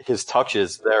his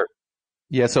touches, there.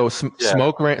 Yeah, so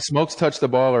Smoke's touched the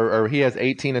ball, or he has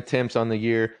 18 attempts on the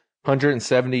year,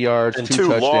 170 yards, and two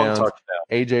long touchdowns. touchdowns.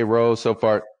 AJ Rose so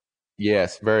far,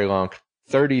 yes, very long.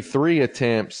 33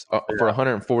 attempts for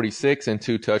 146 and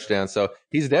 2 touchdowns. So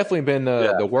he's definitely been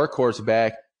the workhorse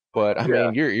back. But I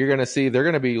mean, you're going to see they're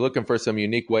going to be looking for some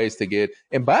unique ways to get.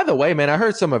 And by the way, man, I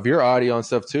heard some of your audio and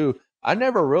stuff too. I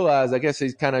never realized. I guess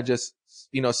he's kind of just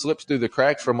slips through the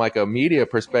cracks from like a media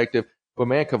perspective. But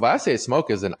man, Kavasi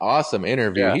Smoke is an awesome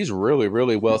interview. Yeah. He's really,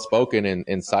 really well spoken and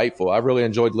insightful. I really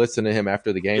enjoyed listening to him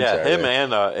after the game. Yeah, Saturday. him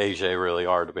and AJ really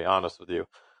are, to be honest with you.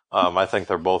 I think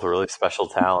they're both really special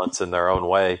talents in their own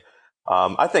way.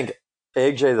 I think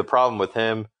AJ, the problem with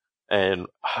him, and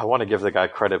I want to give the guy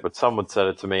credit, but someone said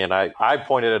it to me, and I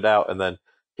pointed it out, and then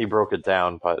he broke it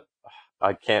down. But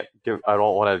I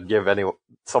don't want to give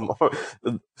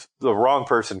the wrong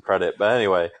person credit. But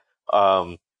anyway,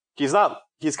 he's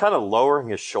kind of lowering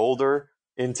his shoulder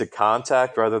into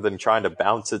contact rather than trying to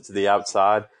bounce it to the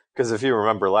outside. Because if you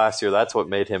remember last year, that's what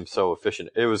made him so efficient.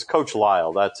 It was Coach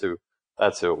Lyle. That's who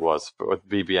it was with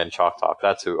BBN Chalk Talk.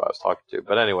 That's who I was talking to.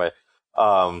 But anyway,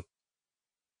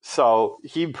 so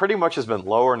he pretty much has been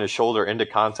lowering his shoulder into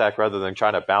contact rather than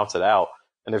trying to bounce it out.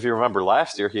 And if you remember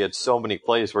last year, he had so many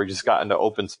plays where he just got into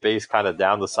open space kind of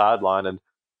down the sideline and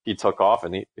he took off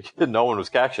and no one was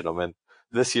catching him. And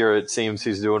this year it seems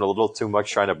he's doing a little too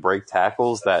much trying to break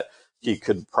tackles that he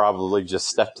could probably just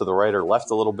step to the right or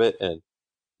left a little bit and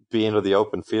be into the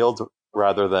open field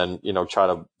rather than, try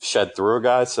to shed through a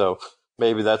guy. So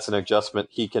maybe that's an adjustment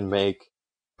he can make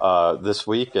this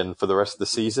week and for the rest of the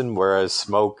season, whereas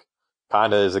Smoke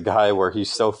kind of is a guy where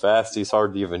he's so fast, he's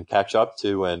hard to even catch up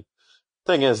to. And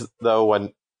thing is, though,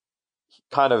 when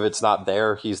kind of it's not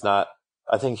there,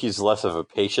 I think he's less of a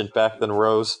patient back than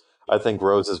Rose. I think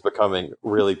Rose is becoming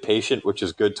really patient, which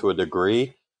is good to a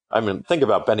degree. I mean, think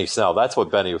about Benny Snell. That's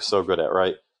what Benny was so good at,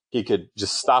 right? He could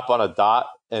just stop on a dot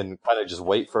and kind of just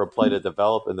wait for a play to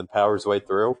develop and then power his way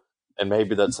through. And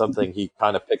maybe that's something he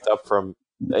kind of picked up from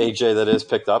AJ, that is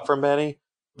picked up from Benny.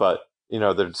 But,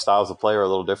 their styles of play are a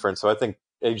little different. So I think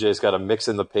AJ's got to mix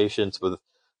in the patience with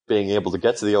being able to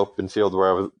get to the open field,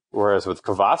 whereas with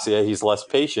Kavasi, he's less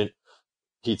patient.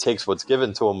 He takes what's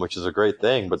given to him, which is a great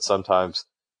thing. But sometimes,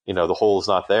 the hole's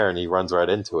not there and he runs right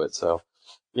into it. So,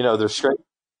 they're straight.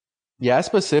 Yeah, I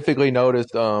specifically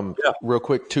noticed real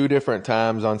quick 2 different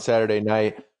times on Saturday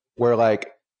night where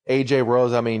like AJ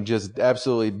Rose, just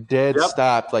absolutely dead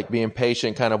stopped, like being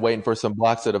patient, kind of waiting for some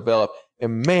blocks to develop.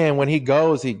 And man, when he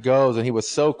goes, and he was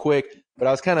so quick. But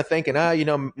I was kind of thinking,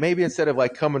 maybe instead of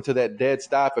like coming to that dead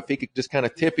stop, if he could just kind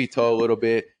of tippy toe a little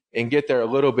bit and get there a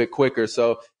little bit quicker.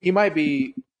 So he might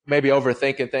be maybe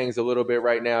overthinking things a little bit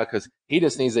right now because he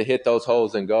just needs to hit those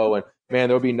holes and go. And man,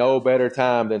 there'll be no better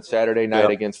time than Saturday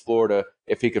night against Florida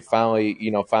if he could finally,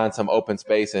 find some open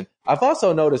space. And I've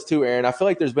also noticed too, Aaron, I feel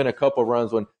like there's been a couple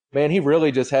runs when, man, he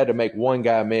really just had to make one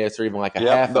guy miss or even like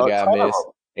half a guy miss,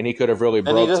 and he could have really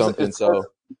broke something. So,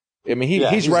 I mean,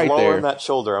 he's right there. Lowering that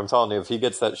shoulder. I'm telling you, if he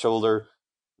gets that shoulder,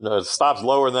 stops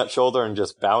lowering that shoulder and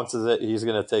just bounces it, he's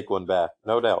going to take one back.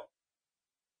 No doubt.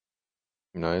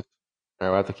 Nice.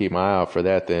 I'll have to keep my eye out for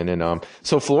that then. And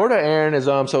so Florida, Aaron, is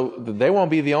so they won't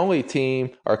be the only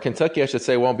team, or Kentucky, I should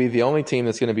say, won't be the only team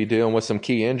that's going to be dealing with some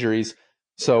key injuries.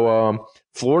 So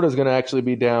Florida's going to actually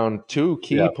be down 2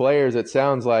 key players. It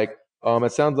sounds like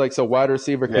so wide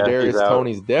receiver Kadarius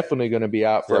Toney's definitely going to be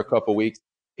out for a couple weeks.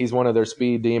 He's one of their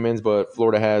speed demons, but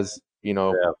Florida has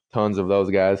tons of those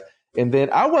guys. And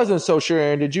then I wasn't so sure,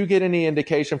 Aaron. Did you get any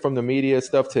indication from the media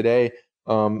stuff today?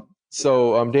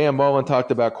 So Dan Mullen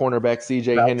talked about cornerback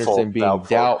C.J. Henderson being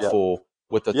doubtful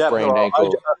with a sprained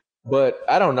ankle. But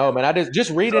I don't know, man. I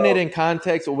just reading it in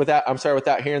context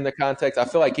without hearing the context, I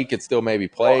feel like he could still maybe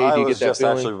play. Well, Do you get that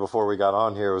feeling? Actually, before we got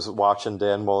on here, I was watching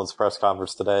Dan Mullen's press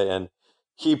conference today, and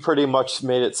he pretty much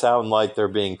made it sound like they're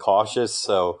being cautious.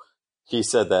 So he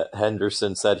said that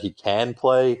Henderson said he can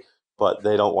play, but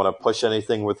they don't want to push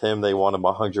anything with him. They want him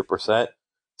 100%.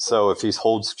 So if he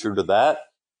holds true to that,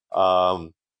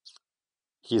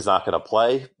 he's not going to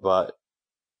play, but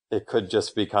it could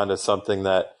just be kind of something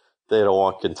that they don't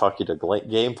want Kentucky to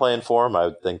game plan for him. I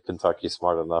would think Kentucky's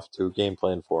smart enough to game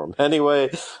plan for him anyway,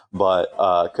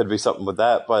 but could be something with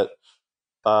that. But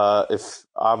if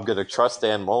I'm going to trust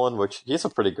Dan Mullen, which he's a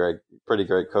pretty great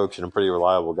coach and a pretty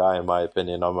reliable guy in my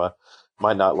opinion.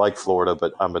 Might not like Florida,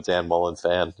 but I'm a Dan Mullen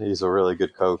fan. He's a really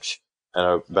good coach. and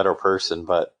a better person.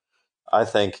 But I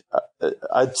think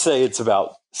I'd say it's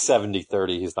about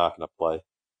 70-30 he's not going to play.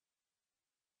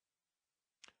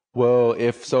 Well,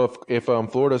 if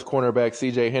Florida's cornerback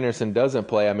C.J. Henderson doesn't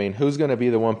play, I mean, who's going to be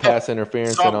the one pass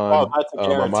interference on that's a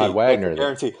guarantee. Ahmad Wagner?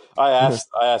 That's a guarantee. I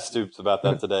asked Stoops about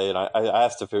that today, and I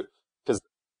asked if it because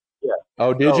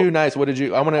Oh, did you? Nice. What did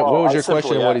you? What was your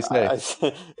question? And what did he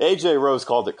say? AJ Rose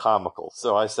called it comical,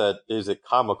 so I said, "Is it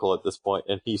comical at this point?"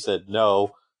 And he said,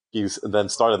 "No." He then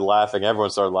started laughing. Everyone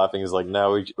started laughing. He's like,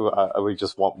 "No, we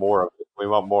just want more of it. We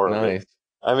want more of it."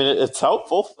 I mean, it's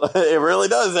helpful. It really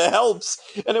does. It helps,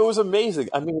 and it was amazing.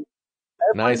 I mean,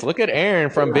 nice. Look at Aaron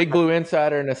from Big Blue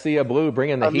Insider and Nasia Blue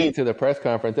bringing the heat to the press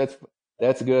conference.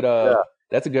 That's good.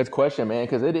 That's a good question, man,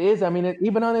 because it is. I mean,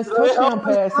 even on his touchdown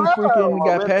pass, he freaking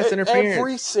got pass interference.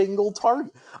 Every single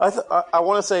target. I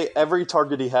want to say every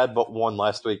target he had but one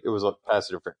last week, it was a pass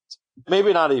interference.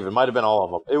 Maybe not even. Might have been all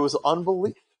of them. It was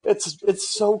unbelievable. It's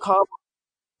so common.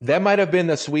 That might have been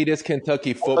the sweetest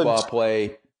Kentucky football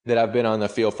play that I've been on the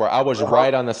field for. I was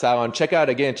right on the sideline. Check out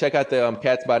the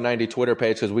Cats by 90 Twitter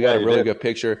page because we got a really good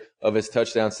picture of his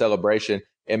touchdown celebration.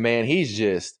 And, man,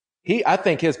 I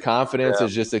think his confidence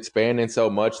is just expanding so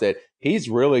much that he's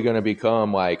really going to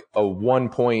become like a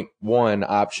 1.1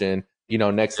 option,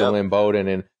 next to Lynn Bowden.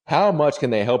 And how much can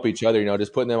they help each other,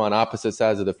 just putting them on opposite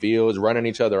sides of the field, running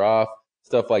each other off,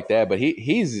 stuff like that. But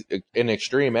he's an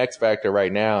extreme X factor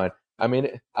right now. And I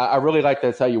mean, I really like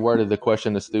that's how you worded the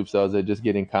question to Stoops. Is it just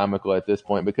getting comical at this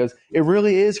point? Because it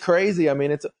really is crazy. I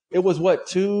mean, it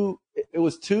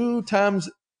was two times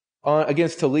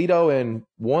against Toledo and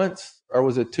once, or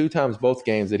was it two times both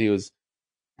games that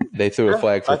they threw a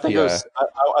flag for PI? I think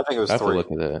it was I 3.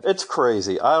 Look at that. It's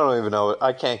crazy. I don't even know.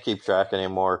 I can't keep track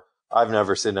anymore. I've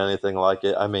never seen anything like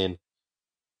it. I mean,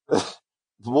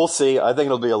 we'll see. I think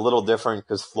it'll be a little different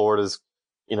because Florida's,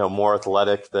 more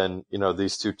athletic than,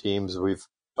 these two teams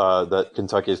that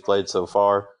Kentucky has played so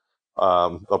far.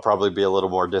 They'll probably be a little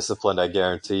more disciplined. I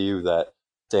guarantee you that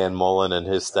Dan Mullen and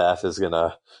his staff is going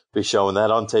to be showing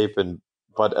that on tape.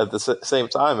 But at the same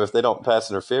time, if they don't pass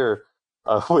interfere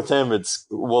with him,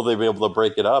 will they be able to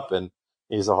break it up? And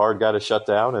he's a hard guy to shut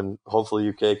down, and hopefully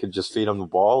UK could just feed him the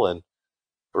ball. And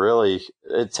really,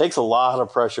 it takes a lot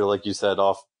of pressure, like you said,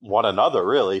 off one another,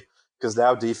 really, because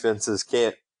now defenses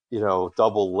can't,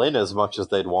 double Lynn as much as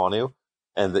they'd want to.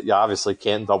 And you obviously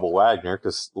can't double Wagner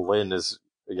because Lynn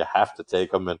you have to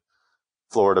take him. And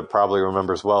Florida probably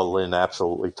remembers well, Lynn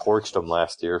absolutely torched him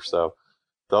last year. So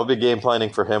they'll be game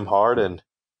planning for him hard. And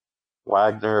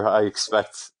Wagner, I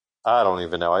don't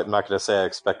even know. I'm not going to say I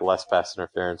expect less pass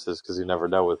interferences because you never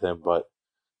know with him, but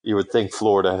you would think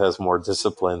Florida has more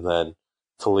discipline than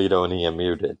Toledo and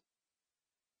EMU did.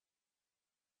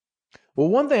 Well,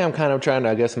 one thing I'm kind of trying to,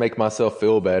 I guess, make myself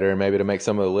feel better, and maybe to make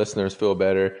some of the listeners feel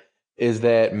better, is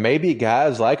that maybe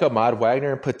guys like Ahmad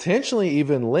Wagner and potentially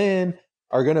even Lynn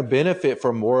are going to benefit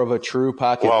from more of a true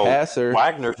pocket passer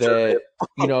Wagner that,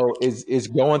 is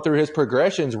going through his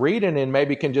progressions, reading, and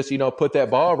maybe can just, put that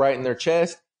ball right in their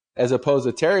chest as opposed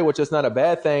to Terry, which is not a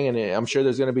bad thing. And I'm sure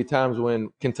there's going to be times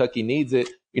when Kentucky needs it,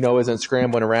 isn't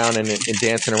scrambling around and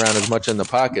dancing around as much in the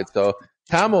pocket. So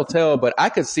time will tell, but I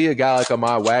could see a guy like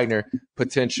Ahmad Wagner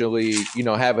potentially,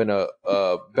 having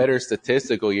a better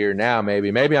statistical year now. Maybe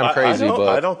I'm crazy, but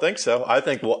I don't think so. I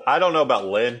don't know about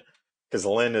Lynn because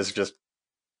Lynn is just,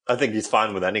 I think he's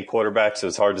fine with any quarterback. So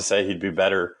it's hard to say he'd be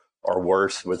better or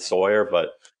worse with Sawyer, but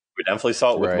we definitely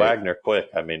saw it with Wagner quick.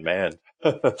 I mean, man,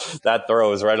 that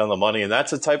throw is right on the money. And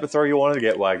that's the type of throw you want to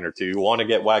get Wagner to. You want to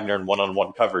get Wagner in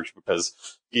one-on-one coverage because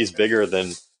he's bigger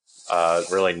than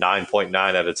really 9.9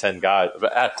 out of 10 guys.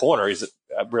 But at corner, he's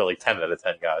really 10 out of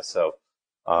 10 guys. So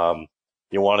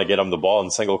you want to get him the ball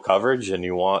in single coverage, and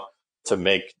you want to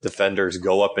make defenders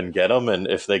go up and get him. And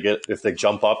if they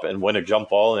jump up and win a jump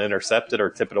ball and intercept it or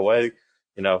tip it away,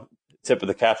 tip of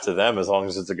the cap to them as long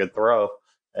as it's a good throw.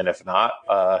 And if not,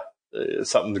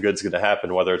 something good's going to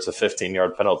happen, whether it's a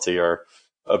 15-yard penalty or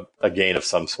a gain of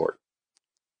some sort.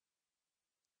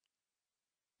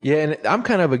 Yeah, and I'm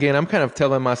kind of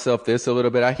telling myself this a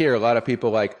little bit. I hear a lot of people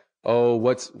like, oh,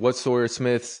 what's Sawyer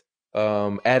Smith's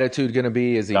attitude going to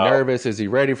be? Is he nervous? Is he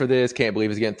ready for this? Can't believe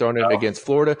he's getting thrown in against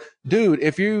Florida. Dude,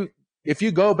 if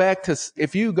you go back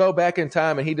in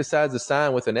time and he decides to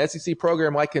sign with an SEC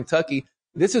program like Kentucky,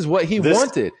 this is what he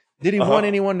wanted. Did he want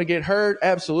anyone to get hurt?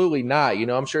 Absolutely not.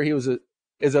 I'm sure he was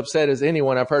as upset as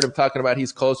anyone. I've heard him talking about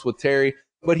he's close with Terry,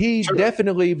 but he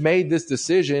definitely made this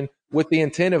decision with the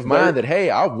intent of mind that, hey,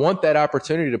 I want that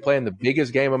opportunity to play in the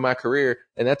biggest game of my career,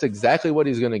 and that's exactly what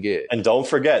he's going to get. And don't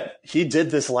forget, he did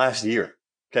this last year.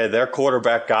 Okay, their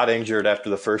quarterback got injured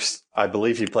after I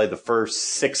believe he played the first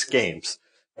 6 games.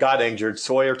 got injured.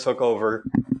 Sawyer took over.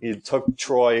 He took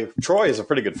Troy. Troy is a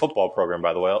pretty good football program,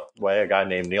 by the way. A guy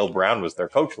named Neil Brown was their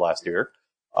coach last year.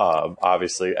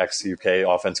 Obviously, ex-UK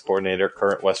offense coordinator,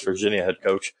 current West Virginia head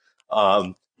coach.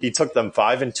 He took them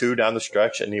 5-2 down the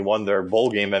stretch, and he won their bowl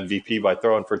game MVP by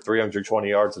throwing for 320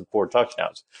 yards and 4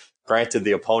 touchdowns. Granted,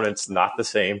 the opponent's not the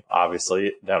same,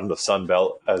 obviously, down the Sun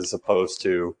Belt as opposed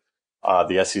to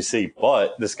the SEC.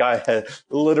 But this guy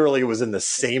literally was in the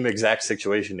same exact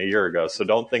situation a year ago. So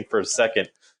don't think for a second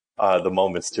the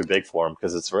moment's too big for him,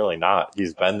 because it's really not.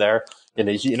 He's been there.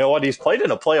 And you know what? He's played in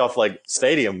a playoff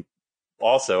stadium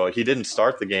also. He didn't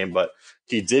start the game, but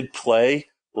he did play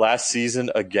last season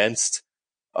against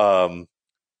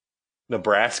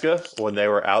Nebraska when they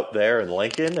were out there in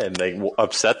Lincoln, and they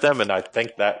upset them. And I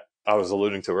think that I was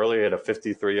alluding to earlier, he had a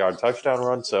 53-yard touchdown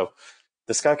run. So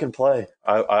this guy can play.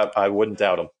 I wouldn't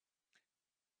doubt him.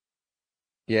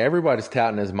 Yeah, everybody's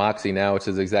touting his moxie now, which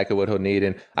is exactly what he'll need.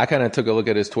 And I kind of took a look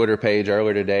at his Twitter page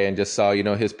earlier today and just saw,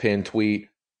 his pinned tweet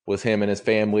was him and his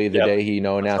family the day he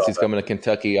announced he's coming to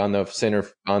Kentucky on the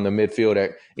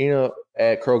midfield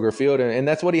at Kroger Field. And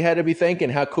that's what he had to be thinking.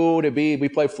 How cool would it be? We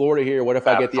play Florida here. What if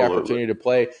I get the opportunity to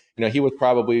play? He was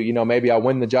probably, maybe I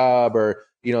win the job, or,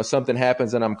 something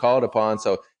happens and I'm called upon.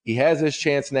 So he has his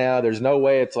chance now. There's no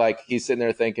way it's like he's sitting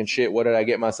there thinking, shit, what did I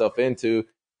get myself into?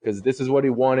 Because this is what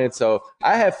he wanted. So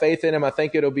I have faith in him. I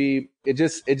think it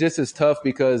just is tough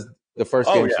because the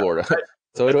first game's Florida.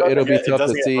 So it'll be tough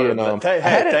to see. And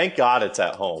thank God it's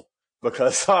at home,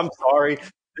 because I'm sorry.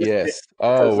 Yes.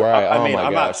 Oh, right.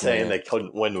 I'm not saying they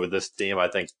couldn't win with this team. I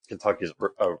think Kentucky's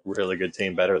a really good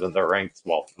team, better than they're ranked.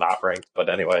 Well, not ranked, but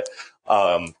anyway,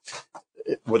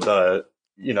 with the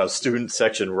student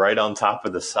section right on top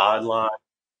of the sideline.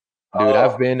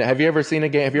 Dude, have you ever seen a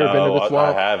game? Have you ever been to the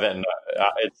Swamp? I haven't.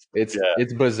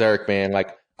 It's berserk, man.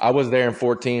 Like, I was there in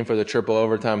 2014 for the triple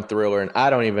overtime thriller, and I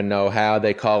don't even know how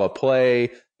they call a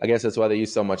play. I guess that's why they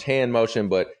use so much hand motion.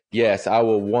 But yes, I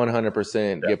will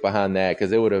 100% get behind that,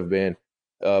 because it would have been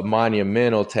a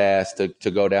monumental task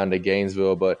to go down to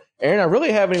Gainesville. But Aaron, I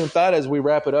really haven't even thought, as we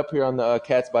wrap it up here on the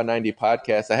Cats by 90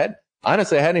 podcast, I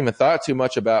hadn't even thought too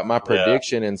much about my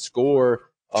prediction and score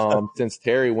since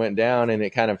Terry went down, and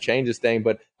it kind of changes things.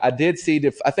 But I did see,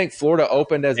 I think Florida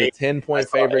opened as a 10-point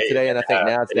favorite today, and I think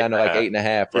now it's down to like 8.5.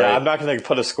 Right? Yeah, I'm not going to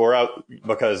put a score out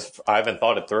because I haven't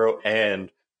thought it through. And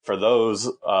for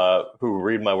those who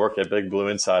read my work at Big Blue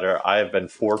Insider, I have been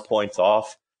 4 points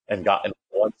off and gotten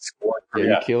one score. Yeah,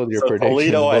 you killed your prediction.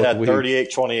 Toledo, I had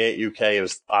 38-28. UK, it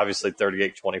was obviously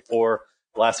 38-24.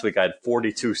 Last week I had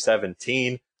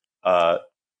 42-17.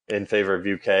 In favor of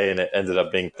UK, and it ended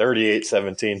up being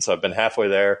 38-17. So I've been halfway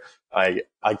there. I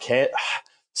can't.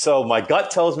 So my gut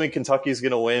tells me Kentucky's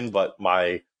going to win, but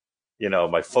my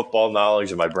football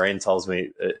knowledge and my brain tells me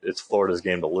it's Florida's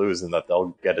game to lose and that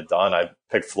they'll get it done. I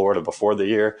picked Florida before the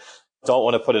year. Don't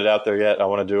want to put it out there yet. I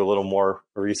want to do a little more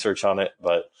research on it.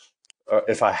 But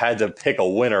if I had to pick a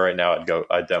winner right now,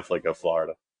 I'd definitely go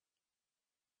Florida.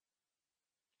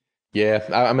 Yeah,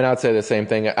 I'd say the same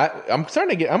thing. I'm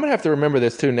going to have to remember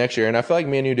this too next year. And I feel like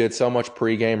me and you did so much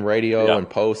pregame radio and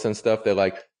posts and stuff that,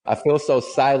 like, I feel so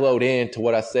siloed in to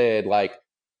what I said like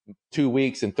 2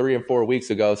 weeks and 3 and 4 weeks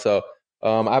ago. So,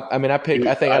 I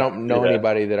think I don't know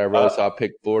anybody that I really saw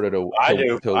pick Florida to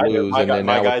lose. My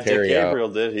guy Dick Gabriel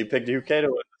did. He picked UK to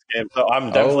win this game. So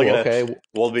I'm definitely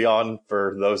we'll be on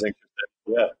for those interested.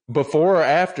 Yeah. Before or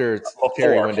after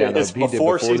Terry went down?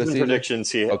 Before season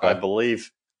predictions, I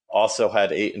believe, also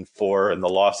had 8-4, and the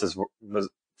losses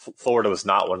Florida was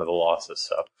not one of the losses.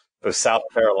 So it was South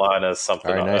Carolina, something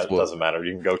it doesn't matter.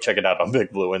 You can go check it out on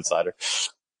Big Blue Insider.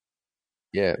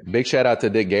 Yeah, big shout out to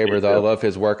Dick Gabriel, though. I love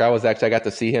his work. I got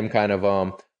to see him kind of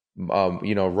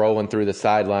rolling through the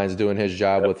sidelines, doing his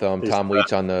job with Tom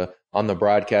Leach on the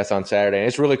broadcast on Saturday. And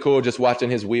it's really cool just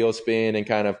watching his wheels spin, and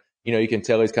kind of, you can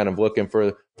tell he's kind of looking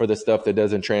for the stuff that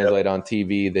doesn't translate on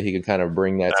TV, that he can kind of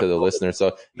bring that to the listener.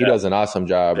 So he does an awesome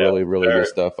job. Really, really good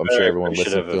stuff. I'm sure everyone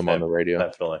listens to him on the radio.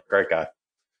 Definitely. Great guy.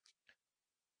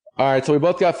 All right, so we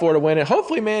both got Florida winning.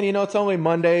 Hopefully, man, it's only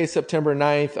Monday, September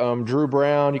 9th. Drew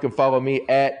Brown, you can follow me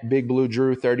at Big Blue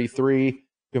Drew 33. You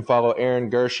can follow Aaron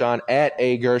Gershon at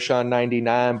A Gershon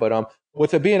 99. But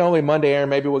with it being only Monday, Aaron,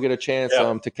 maybe we'll get a chance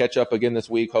to catch up again this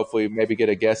week. Hopefully, maybe get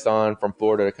a guest on from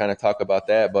Florida to kind of talk about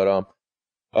that. But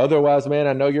otherwise, man,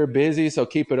 I know you're busy, so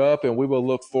keep it up, and we will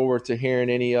look forward to hearing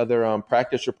any other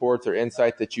practice reports or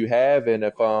insight that you have. And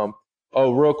if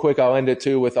real quick, I'll end it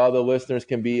too with all the listeners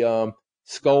can be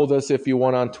scold us if you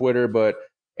want on Twitter, but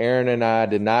Aaron and I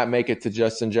did not make it to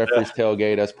Justin Jeffrey's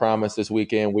tailgate as promised this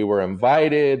weekend. We were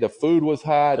invited. The food was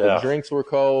hot. The drinks were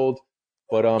cold.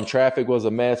 But traffic was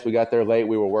a mess. We got there late.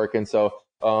 We were working. So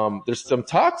There's some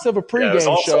talks of a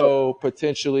pregame show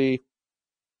potentially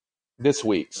this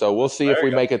week. So we'll see if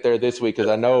we make it there this week, because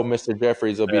I know Mr.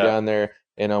 Jeffries will be down there,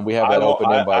 and we have that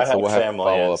open invite, so we'll have to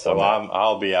follow up. So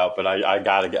I'll be out, but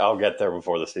I'll get there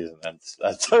before the season ends.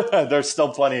 There's still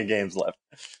plenty of games left.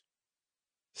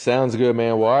 Sounds good,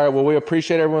 man. Well, all right. Well, we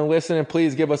appreciate everyone listening.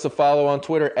 Please give us a follow on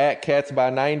Twitter at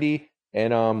CatsBy90,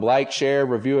 and like, share,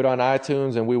 review it on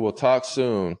iTunes, and we will talk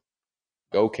soon.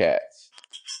 Go Cats.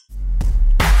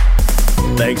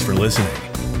 Thanks for listening.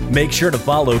 Make sure to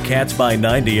follow Cats by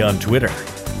 90 on Twitter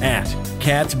at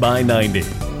Cats by 90.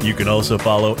 You can also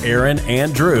follow Aaron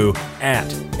and Drew at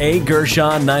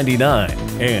agershon99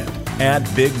 and at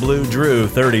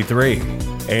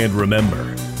BigBlueDrew33. And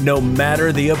remember, no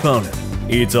matter the opponent,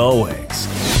 it's always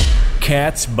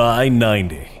Cats by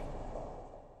 90.